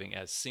that I'm giving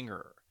as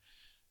singer.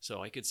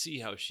 So I could see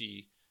how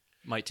she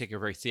might take a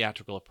very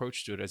theatrical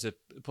approach to it, as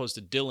opposed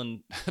to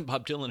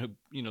Bob Dylan,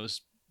 who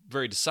is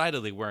very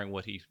decidedly wearing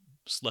what he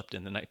slept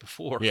in the night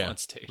before on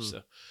stage.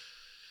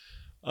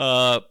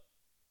 So,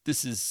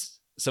 this is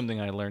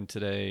something I learned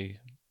today.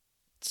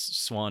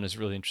 Swan is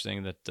really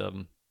interesting. That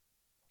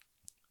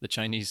the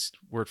Chinese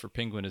word for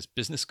penguin is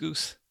business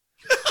goose.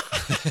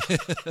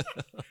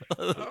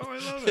 Oh, I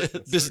love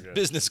it.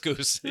 Business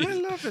goose. I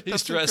love it.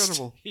 That's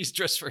incredible. He's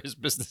dressed for his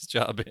business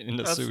job in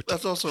a suit.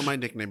 That's also my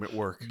nickname at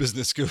work.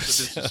 Business The goose.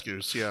 business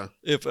goose, yeah.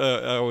 If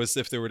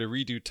they were to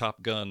redo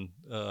Top Gun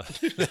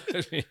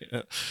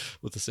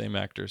with the same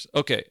actors.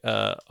 Okay.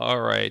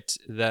 All right.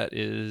 That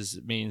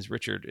means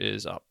Richard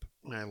is up.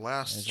 My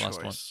last His choice.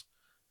 last one.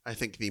 I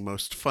think the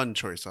most fun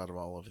choice out of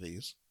all of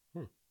these.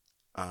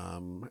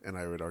 And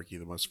I would argue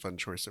the most fun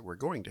choice that we're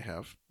going to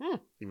have. I'll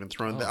even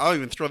throw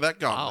that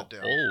gauntlet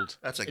down. Old.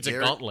 It's a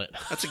gauntlet.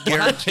 That's a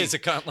guarantee. It's a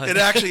gauntlet. It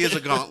actually is a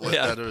gauntlet.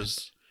 Yeah. That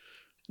is.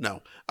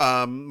 No.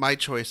 My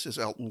choice is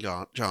Elton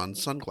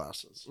John's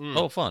sunglasses.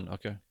 Oh, fun.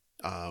 Okay.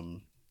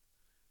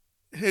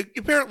 He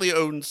apparently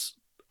owns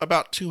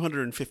about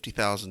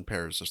 250,000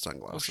 pairs of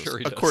sunglasses, sure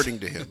he does. according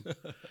to him.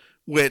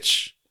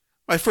 Which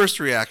my first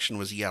reaction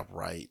was, yeah,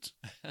 right.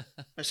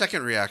 My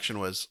second reaction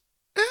was,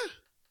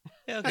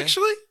 Yeah, okay.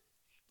 actually,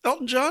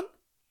 Elton John,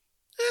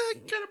 I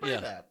kind of buy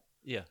that.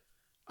 Yeah.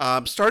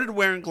 Started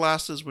wearing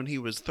glasses when he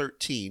was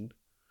 13,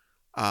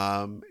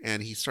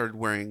 and he started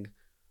wearing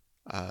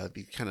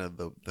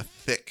the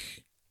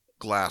thick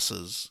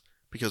glasses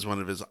because one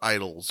of his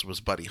idols was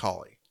Buddy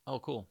Holly. Oh,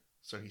 cool.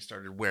 So he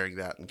started wearing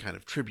that in kind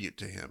of tribute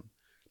to him.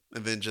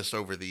 And then just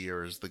over the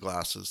years, the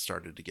glasses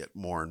started to get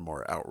more and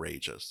more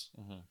outrageous.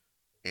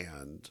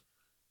 And,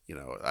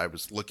 I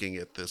was looking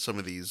at some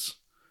of these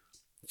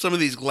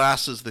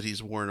glasses that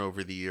he's worn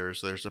over the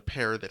years. There's a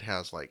pair that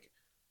has like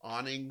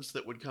awnings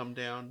that would come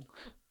down.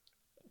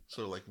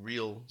 So like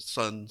real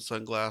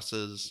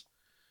sunglasses.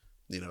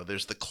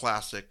 There's the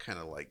classic kind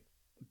of like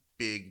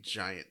big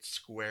giant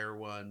square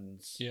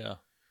ones. Yeah.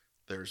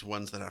 There's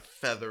ones that have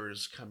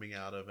feathers coming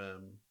out of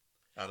them,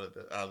 out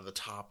of the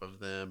top of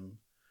them.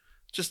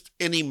 Just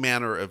any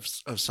manner of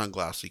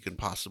sunglasses you can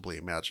possibly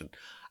imagine.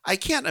 I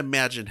can't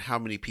imagine how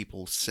many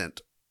people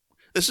sent.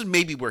 This is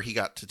maybe where he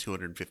got to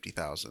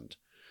 250,000.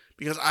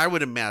 Because I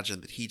would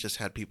imagine that he just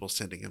had people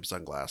sending him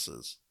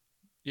sunglasses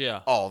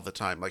Yeah. all the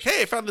time. Like,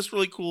 hey, I found this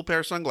really cool pair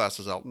of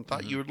sunglasses, Elton.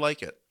 Thought you would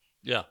like it.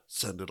 Yeah.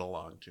 send it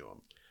along to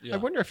him. Yeah. I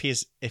wonder if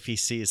he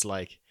sees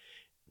like,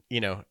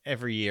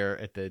 every year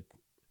at the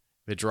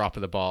drop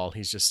of the ball,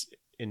 he's just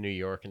in New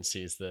York and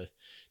sees the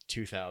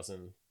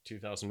 2000,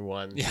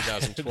 2001, Yeah.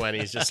 2020.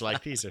 He's just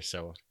like, these are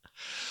so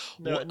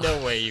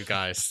no way, you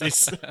guys.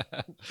 These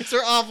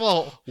are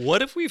awful.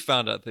 What if we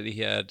found out that he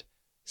had,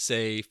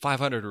 say,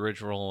 500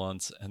 original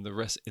ones and the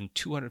rest in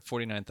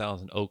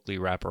 249,000 Oakley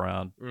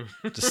wraparound,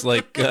 just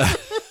like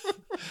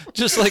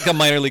just like a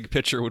minor league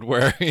pitcher would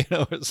wear,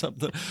 or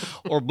something,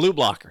 or blue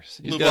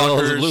blockers. He's Blue got all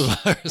those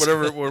blockers,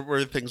 blue blockers.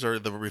 where things are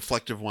the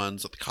reflective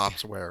ones that the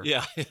cops wear.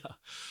 Yeah.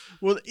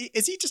 Well,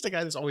 is he just a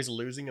guy that's always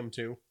losing them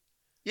too?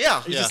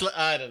 Yeah. He's just like,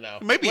 I don't know.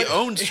 Maybe he What-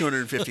 owns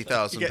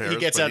 250,000 pairs. He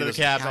gets but out of the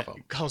doesn't have cab,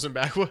 them. calls him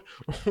back.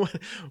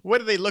 What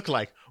do they look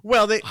like?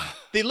 Well, they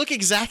look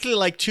exactly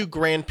like two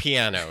grand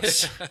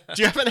pianos.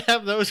 Do you happen to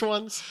have those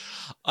ones?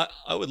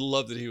 I would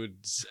love that he would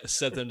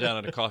set them down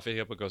at a coffee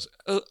cup and goes,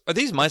 are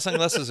these my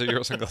sunglasses or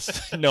your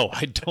sunglasses? No,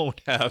 I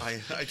don't have.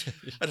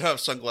 I'd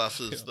have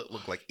sunglasses that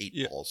look like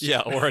 8 balls.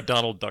 Yeah, or a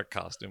Donald Duck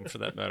costume for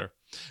that matter.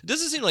 It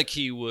doesn't seem like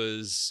he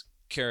was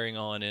carrying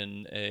on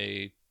in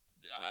a.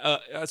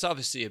 It's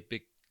obviously a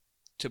big.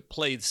 To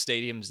play the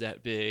stadiums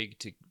that big,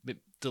 to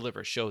deliver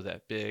a show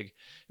that big.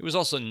 It was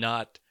also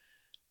not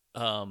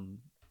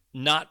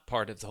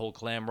part of the whole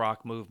glam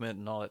rock movement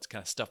and all that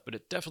kind of stuff, but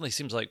it definitely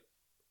seems like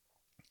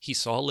he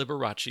saw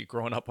Liberace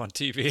growing up on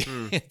TV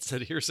and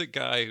said, here's a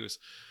guy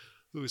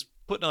who's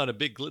putting on a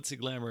big glitzy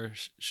glamour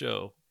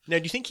show. Now,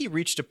 do you think he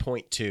reached a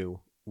point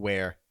too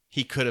where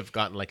he could have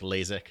gotten like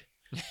LASIK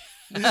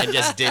and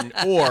just didn't,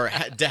 or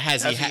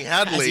has he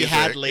had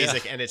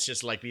LASIK and it's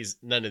just like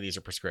none of these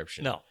are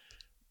prescription? No.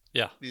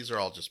 Yeah. These are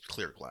all just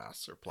clear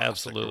glass or plastic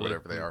Absolutely. or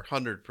whatever they are.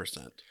 100%.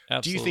 Absolutely.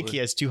 Do you think he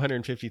has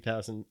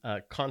 250,000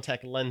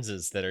 contact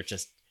lenses that are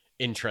just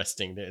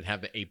interesting, that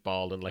have the 8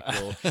 ball and like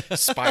little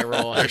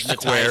spiral They're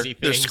square. hypnotizy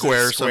They're things?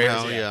 square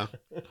Squares, somehow. Yeah.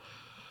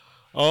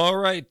 All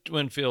right,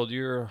 Winfield,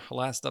 you're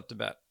last up to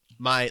bat.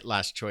 My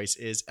last choice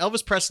is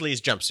Elvis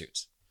Presley's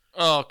jumpsuits.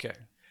 Oh, okay.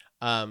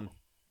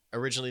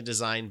 Originally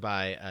designed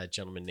by a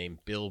gentleman named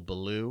Bill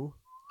Ballou.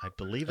 I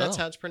believe that's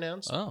how it's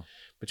pronounced. Oh.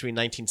 Between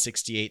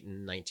 1968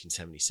 and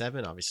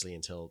 1977, obviously,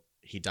 until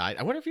he died.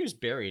 I wonder if he was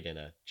buried in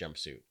a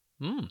jumpsuit.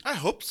 I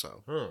hope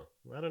so.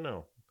 I don't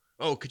know.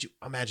 Oh, could you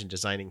imagine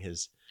designing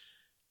his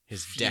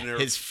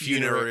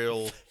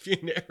Funereal.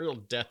 funereal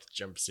death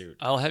jumpsuit?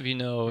 I'll have you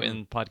know,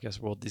 in podcast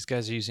world, these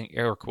guys are using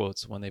air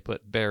quotes when they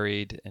put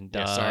buried and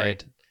died. Yeah, sorry.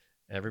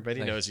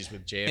 Everybody Thank- knows he's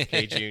with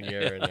JFK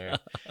Jr. and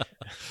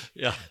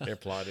Yeah. they're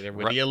plotting. They're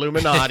with the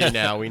Illuminati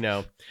now. We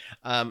know.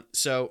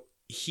 So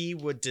he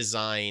would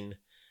design.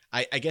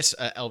 I guess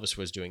Elvis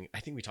was doing. I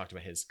think we talked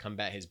about his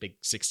comeback, his big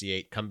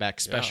 '68 comeback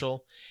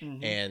special,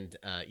 and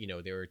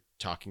they were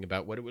talking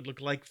about what it would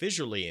look like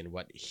visually and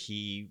what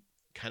he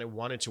kind of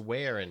wanted to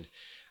wear, and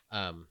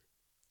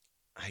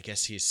I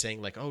guess he's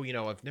saying like, oh,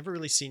 I've never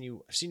really seen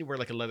you. I've seen you wear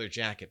like a leather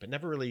jacket, but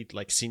never really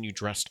like seen you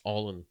dressed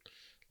all in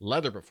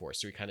leather before.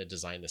 So he kind of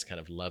designed this kind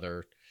of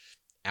leather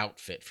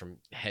outfit from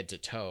head to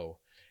toe.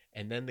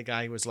 And then the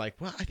guy was like,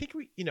 well, I think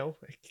we,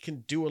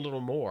 can do a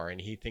little more.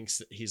 And he thinks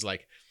that he's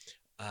like,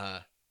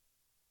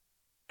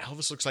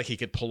 Elvis looks like he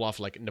could pull off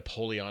like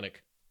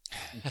Napoleonic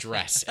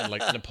dress and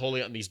like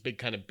Napoleon, these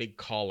big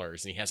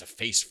collars, and he has a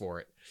face for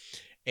it.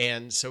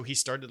 And so he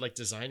started like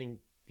designing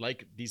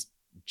like these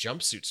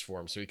jumpsuits for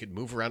him so he could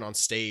move around on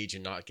stage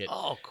and not get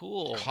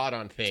cool. caught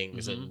on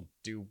things and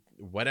do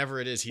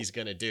whatever it is he's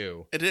going to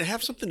do. And did it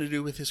have something to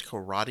do with his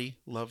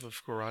love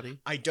of karate?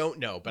 I don't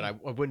know, but I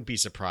wouldn't be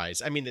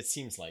surprised. I mean, it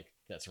seems like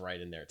that's right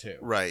in there too.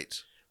 Right.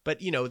 But,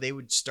 they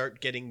would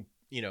start getting,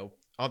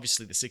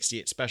 obviously the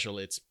 68 special,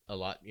 it's a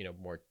lot,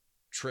 more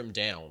trimmed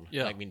down.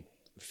 Yeah. I mean,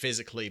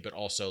 physically, but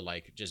also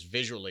like just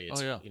visually,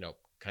 it's,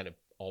 kind of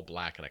all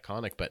black and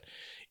iconic. But,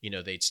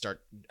 they'd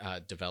start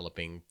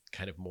developing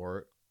kind of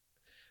more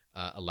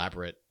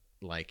elaborate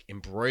like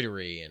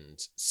embroidery and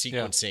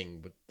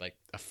sequencing with like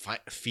a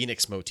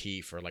phoenix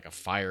motif or like a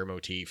fire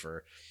motif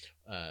or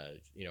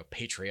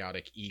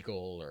patriotic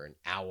eagle or an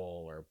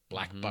owl or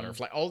black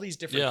butterfly, all these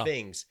different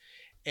things.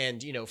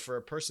 And for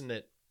a person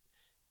that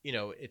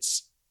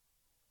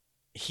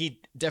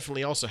he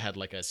definitely also had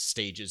like a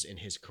stages in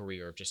his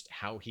career of just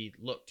how he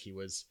looked. He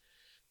was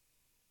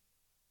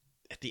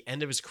at the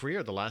end of his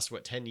career, the last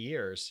 10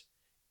 years.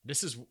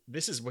 This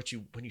is what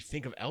when you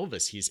think of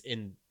Elvis, he's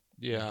in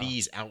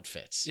these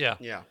outfits. Yeah.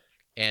 Yeah.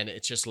 And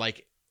it's just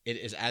like, it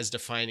is as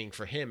defining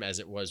for him as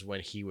it was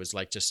when he was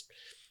like just,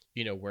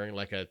 wearing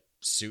like a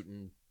suit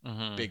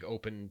and big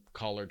open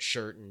collared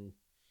shirt and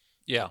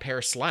a pair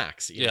of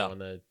slacks, on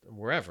the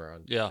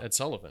wherever at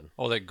Sullivan.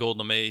 Oh, that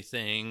Golden May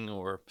thing,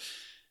 or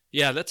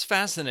that's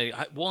fascinating.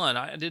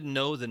 I didn't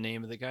know the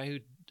name of the guy who.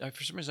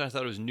 For some reason, I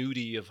thought it was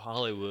Nudie of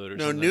Hollywood.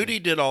 No, something.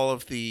 Nudie did all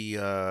of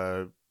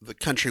the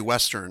country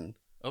western.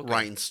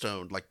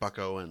 Rhinestone, like Buck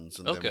Owens,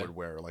 and then would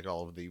wear like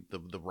all of the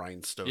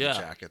rhinestone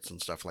jackets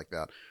and stuff like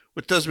that.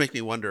 Which does make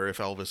me wonder if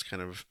Elvis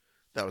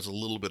that was a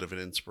little bit of an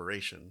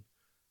inspiration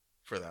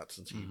for that,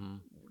 since he,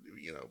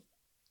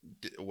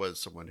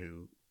 was someone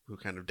who who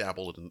kind of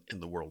dabbled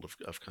in the world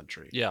of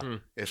country. Yeah.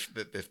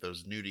 If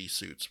those nudie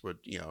suits would,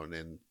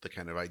 and the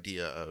kind of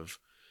idea of,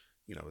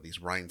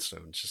 these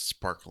rhinestones just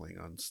sparkling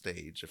on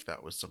stage, if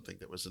that was something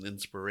that was an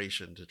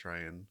inspiration to try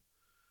and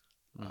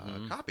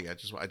copy.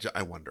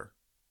 I wonder.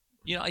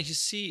 I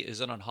just see,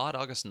 is it on Hot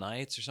August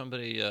Nights or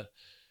somebody?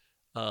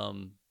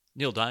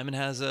 Neil Diamond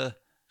has a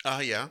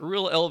Yeah.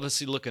 real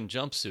Elvis-y looking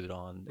jumpsuit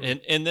on,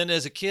 and then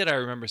as a kid, I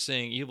remember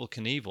seeing Evel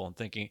Knievel and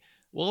thinking,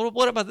 well,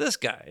 what about this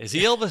guy? Is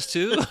he Elvis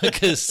too?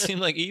 Because it seemed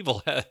like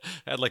Evel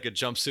had like a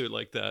jumpsuit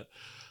like that.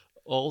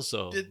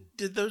 Also,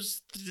 Did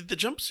the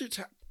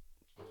jumpsuits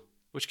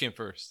which came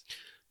first?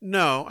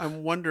 No,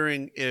 I'm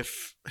wondering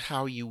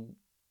how you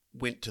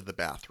went to the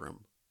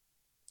bathroom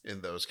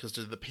in those, because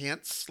did the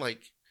pants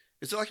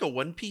is it like a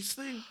one-piece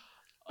thing?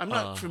 I'm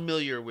not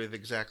familiar with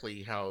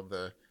exactly how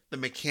the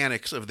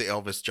mechanics of the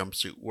Elvis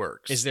jumpsuit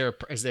works. Is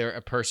there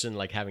a person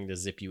like having to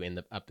zip you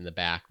up in the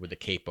back with a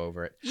cape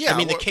over it? Yeah, I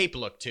mean the cape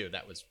look too.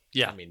 That was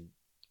Yeah. I mean,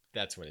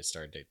 that's when it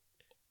started to.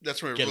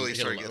 That's when it get really a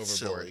started to little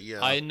get overboard. silly.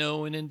 Yeah. I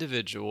know an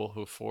individual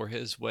who, for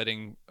his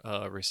wedding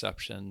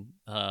reception,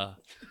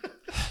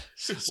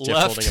 Stiff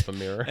holding up a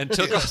mirror and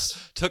took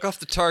off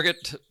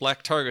the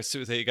black Target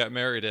suit that he got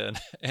married in,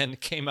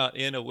 and came out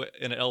in an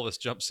Elvis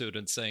jumpsuit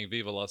and sang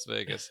 "Viva Las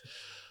Vegas."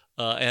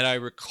 And I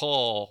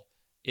recall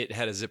it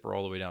had a zipper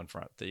all the way down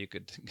front that you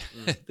could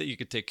that you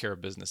could take care of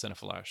business in a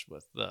flash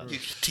with.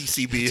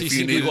 TCB if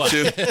you needed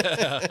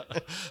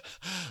to.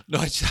 No,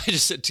 I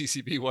just said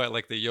TCBY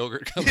like the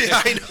yogurt company.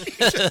 Yeah, I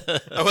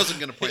know. I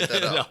wasn't going to point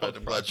that out, No, but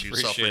I'm glad you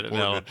appreciate it.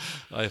 No,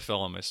 self-reported. I fell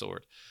on my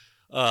sword.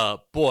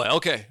 Boy,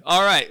 okay,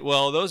 all right.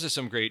 Well, those are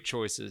some great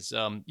choices.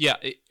 Yeah,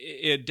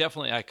 it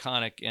definitely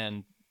iconic.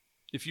 And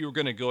if you were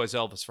going to go as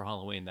Elvis for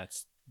Halloween,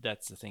 that's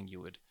the thing you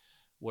would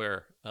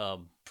wear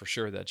for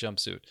sure. That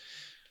jumpsuit.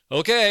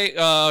 Okay,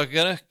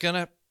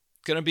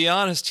 gonna be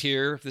honest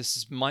here.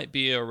 This might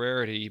be a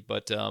rarity,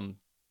 but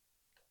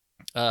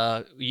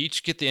we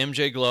each get the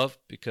MJ glove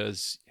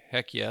because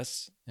heck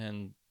yes,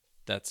 and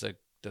that's a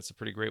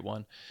pretty great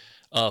one.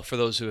 For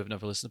those who have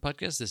never listened to the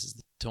podcast, this is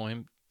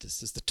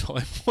the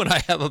time when I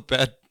have a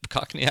bad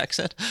Cockney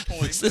accent.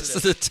 This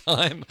is the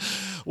time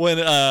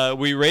when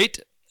we rate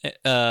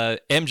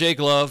MJ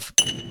glove,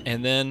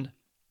 and then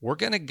we're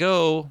gonna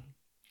go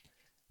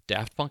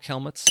Daft Punk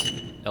helmets,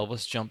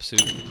 Elvis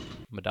jumpsuit,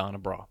 Madonna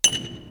bra.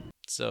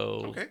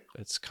 So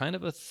it's kind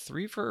of a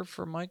 3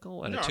 for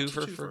Michael and a 2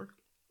 for.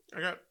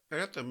 I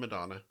got the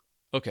Madonna.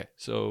 Okay,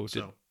 so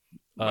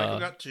Michael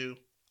got 2.5.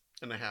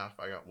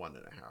 I got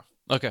 1.5.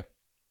 Okay,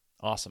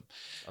 awesome.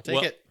 I'll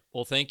take it.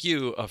 Well, thank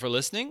you for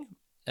listening.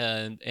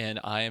 And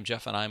I am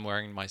Jeff, and I'm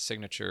wearing my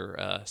signature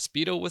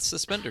Speedo with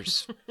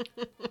suspenders.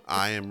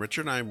 I am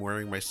Richard, and I'm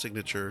wearing my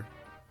signature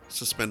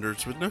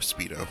suspenders with no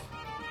Speedo.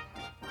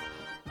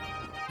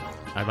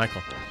 Hi,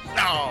 Michael.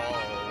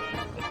 No.